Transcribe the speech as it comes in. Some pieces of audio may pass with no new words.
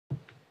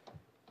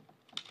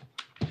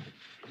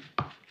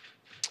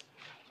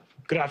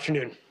Good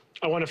afternoon.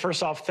 I want to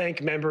first off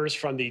thank members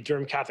from the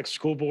Durham Catholic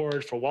School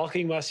Board for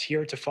welcoming us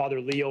here to Father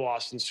Leo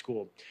Austin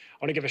School. I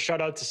want to give a shout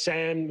out to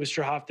Sam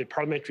Musterhoff, the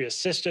parliamentary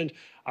assistant,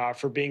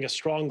 for being a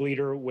strong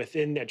leader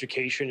within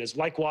education, as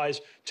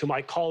likewise to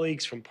my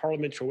colleagues from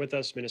Parliament who are with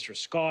us, Minister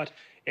Scott,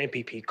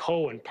 MPP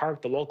Coe and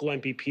Park, the local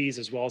MPPs,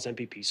 as well as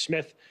MPP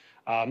Smith,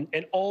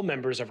 and all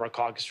members of our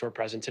caucus who are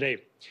present today.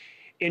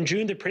 In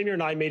June, the Premier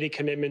and I made a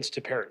commitment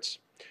to parents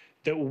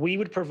that we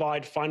would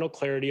provide final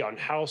clarity on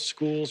how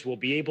schools will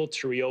be able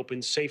to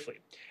reopen safely,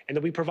 and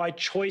that we provide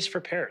choice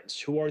for parents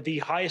who are the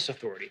highest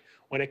authority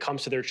when it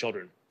comes to their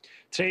children.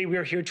 Today, we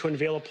are here to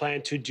unveil a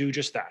plan to do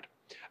just that,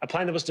 a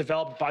plan that was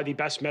developed by the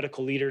best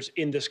medical leaders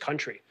in this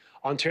country,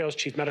 Ontario's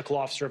Chief Medical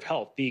Officer of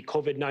Health, the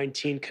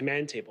COVID-19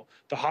 command table,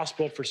 the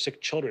Hospital for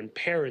Sick Children,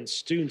 parents,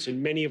 students,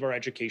 and many of our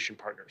education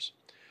partners.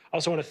 I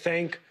also want to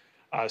thank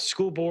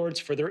school boards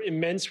for their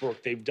immense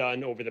work they've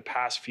done over the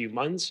past few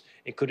months,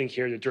 including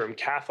here at the Durham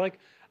Catholic,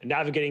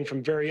 navigating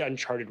from very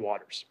uncharted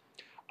waters.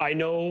 I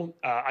now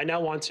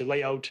want to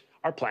lay out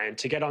our plan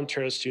to get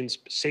Ontario students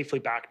safely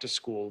back to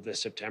school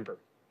this September.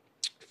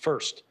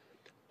 First,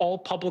 all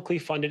publicly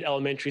funded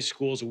elementary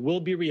schools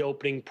will be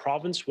reopening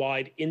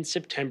province-wide in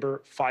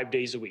September 5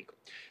 days a week.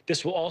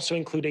 This will also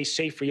include a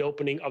safe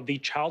reopening of the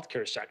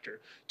childcare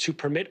sector to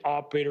permit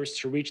operators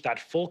to reach that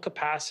full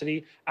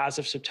capacity as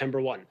of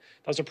September 1.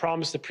 That was a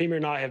promise the Premier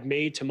and I have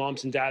made to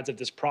moms and dads of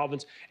this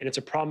province, and it's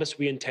a promise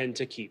we intend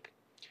to keep.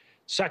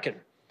 Second,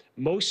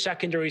 most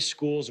secondary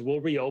schools will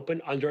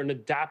reopen under an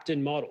adapted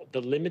model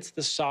that limits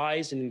the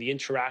size and the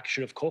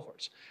interaction of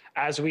cohorts.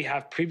 As we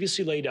have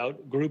previously laid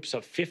out, groups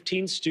of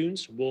 15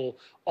 students will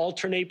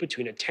alternate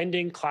between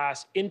attending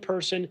class in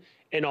person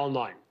and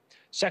online.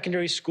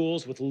 Secondary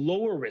schools with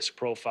lower risk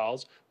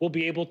profiles will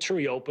be able to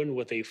reopen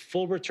with a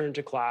full return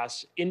to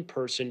class in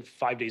person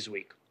 5 days a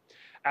week.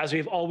 As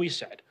we've always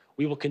said,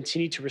 we will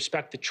continue to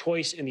respect the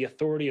choice and the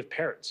authority of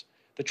parents,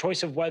 the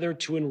choice of whether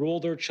to enroll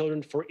their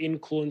children for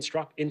in-school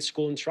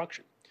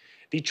instruction,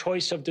 the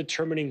choice of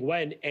determining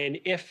when and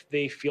if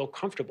they feel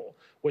comfortable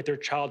with their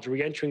child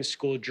re-entering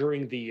school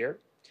during the year,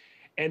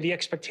 and the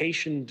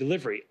expectation and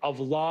delivery of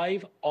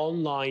live,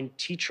 online,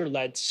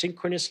 teacher-led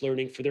synchronous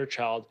learning for their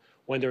child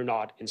when they're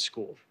not in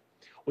school.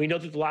 We know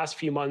that the last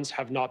few months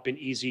have not been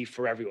easy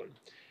for everyone,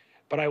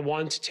 but I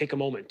want to take a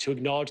moment to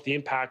acknowledge the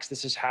impacts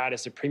this has had,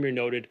 as the Premier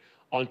noted,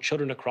 on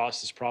children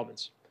across this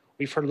province.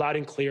 We've heard loud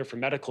and clear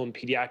from medical and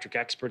pediatric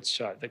experts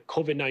that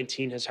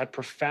COVID-19 has had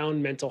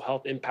profound mental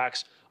health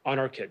impacts on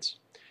our kids.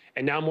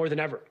 And now more than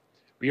ever,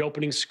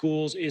 reopening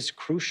schools is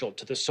crucial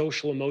to the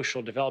social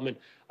emotional development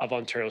of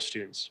Ontario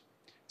students.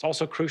 It's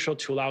also crucial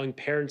to allowing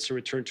parents to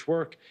return to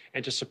work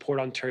and to support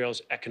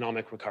Ontario's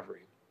economic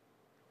recovery.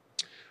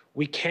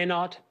 We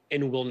cannot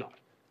and will not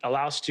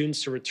allow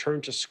students to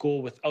return to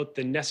school without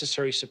the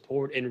necessary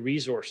support and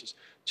resources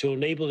to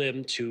enable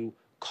them to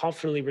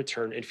confidently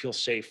return and feel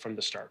safe from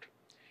the start.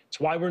 It's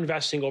why we're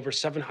investing over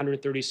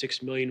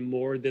 $736 million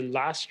more than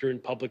last year in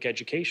public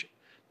education.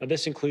 Now,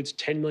 this includes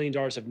 $10 million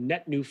of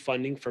net new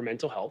funding for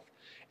mental health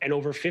and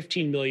over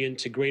 $15 million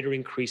to greater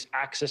increase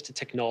access to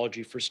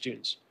technology for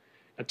students.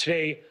 Now,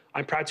 today,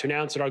 I'm proud to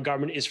announce that our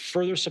government is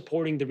further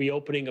supporting the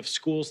reopening of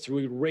schools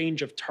through a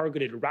range of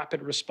targeted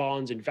rapid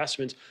response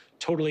investments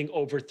totaling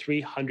over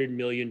 $300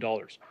 million.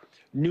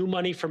 New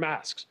money for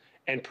masks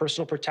and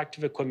personal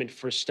protective equipment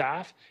for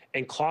staff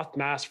and cloth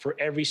masks for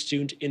every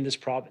student in this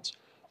province.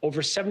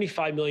 Over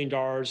 $75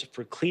 million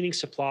for cleaning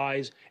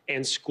supplies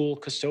and school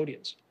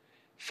custodians.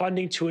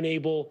 Funding to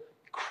enable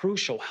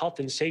crucial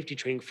health and safety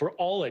training for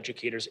all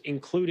educators,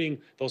 including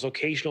those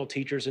occasional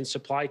teachers and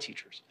supply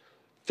teachers.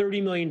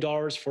 $30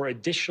 million for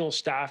additional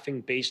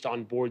staffing based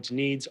on board's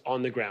needs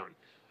on the ground,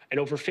 and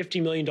over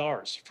 $50 million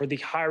for the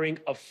hiring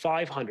of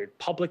 500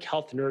 public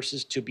health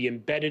nurses to be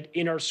embedded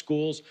in our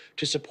schools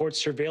to support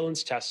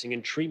surveillance testing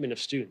and treatment of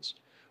students.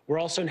 We're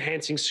also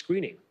enhancing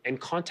screening and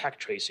contact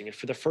tracing, and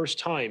for the first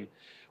time,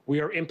 we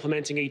are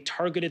implementing a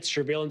targeted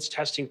surveillance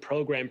testing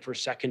program for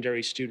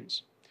secondary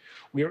students.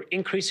 We are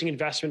increasing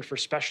investment for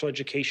special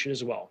education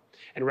as well,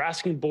 and we're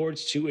asking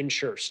boards to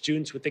ensure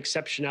students with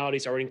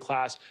exceptionalities are in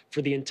class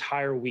for the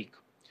entire week.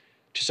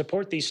 To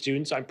support these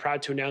students, I'm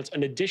proud to announce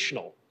an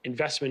additional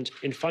investment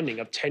in funding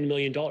of $10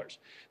 million.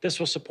 This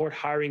will support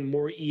hiring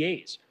more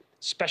EAs,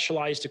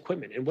 specialized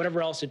equipment, and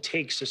whatever else it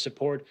takes to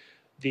support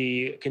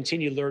the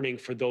continued learning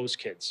for those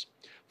kids.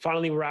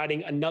 Finally, we're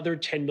adding another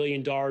 $10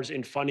 million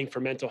in funding for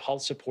mental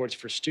health supports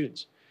for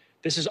students.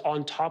 This is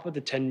on top of the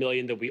 $10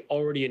 million that we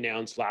already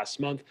announced last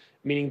month,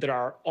 meaning that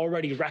our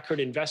already record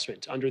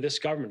investment under this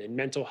government in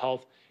mental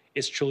health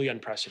is truly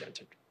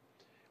unprecedented.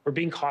 We're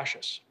being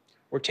cautious.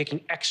 We're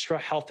taking extra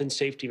health and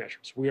safety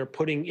measures. We are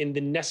putting in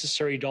the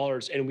necessary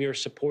dollars, and we are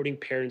supporting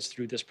parents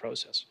through this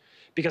process.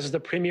 Because as the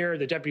Premier,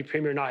 the Deputy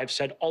Premier, and I have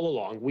said all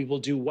along, we will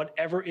do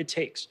whatever it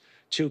takes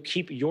to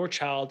keep your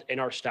child and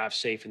our staff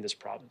safe in this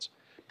province.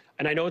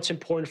 And I know it's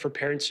important for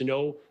parents to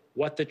know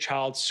what the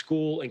child's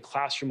school and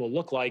classroom will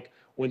look like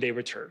when they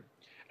return.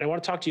 And I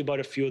want to talk to you about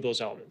a few of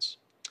those elements.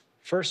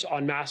 First,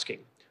 on masking.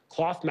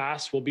 Cloth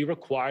masks will be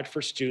required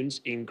for students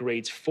in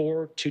grades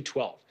 4 to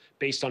 12,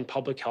 based on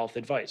public health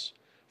advice.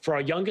 For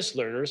our youngest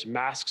learners,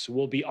 masks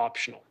will be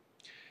optional.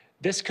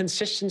 This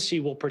consistency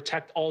will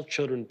protect all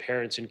children,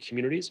 parents, and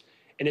communities,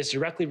 and is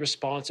directly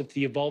responsive to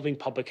the evolving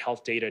public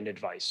health data and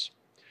advice.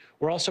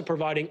 We're also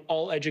providing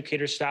all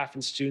educators, staff,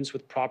 and students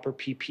with proper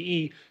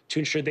PPE to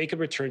ensure they can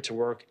return to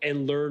work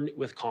and learn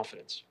with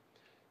confidence.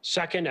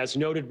 Second, as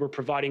noted, we're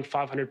providing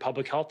 500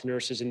 public health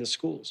nurses in the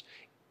schools.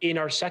 In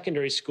our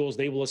secondary schools,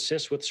 they will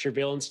assist with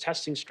surveillance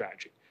testing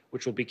strategy,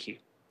 which will be key.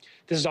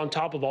 This is on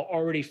top of our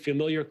already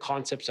familiar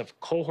concepts of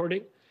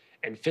cohorting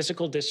and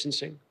physical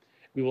distancing.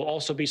 We will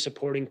also be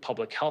supporting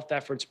public health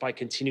efforts by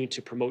continuing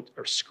to promote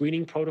our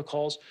screening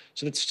protocols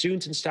so that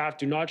students and staff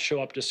do not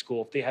show up to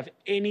school if they have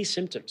any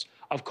symptoms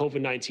of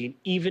COVID-19,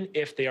 even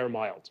if they are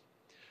mild.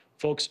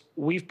 Folks,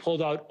 we've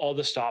pulled out all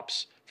the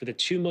stops for the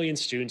 2 million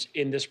students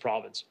in this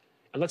province.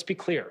 And let's be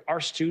clear, our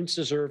students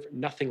deserve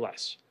nothing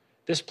less.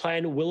 This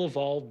plan will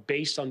evolve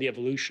based on the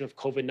evolution of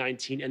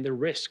COVID-19 and the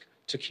risk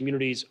to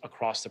communities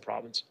across the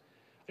province.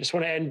 I just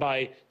want to end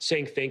by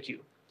saying thank you.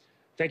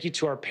 Thank you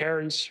to our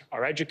parents,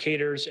 our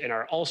educators, and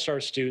our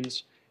all-star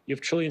students.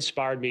 You've truly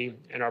inspired me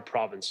and our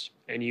province,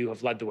 and you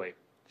have led the way.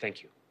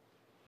 Thank you.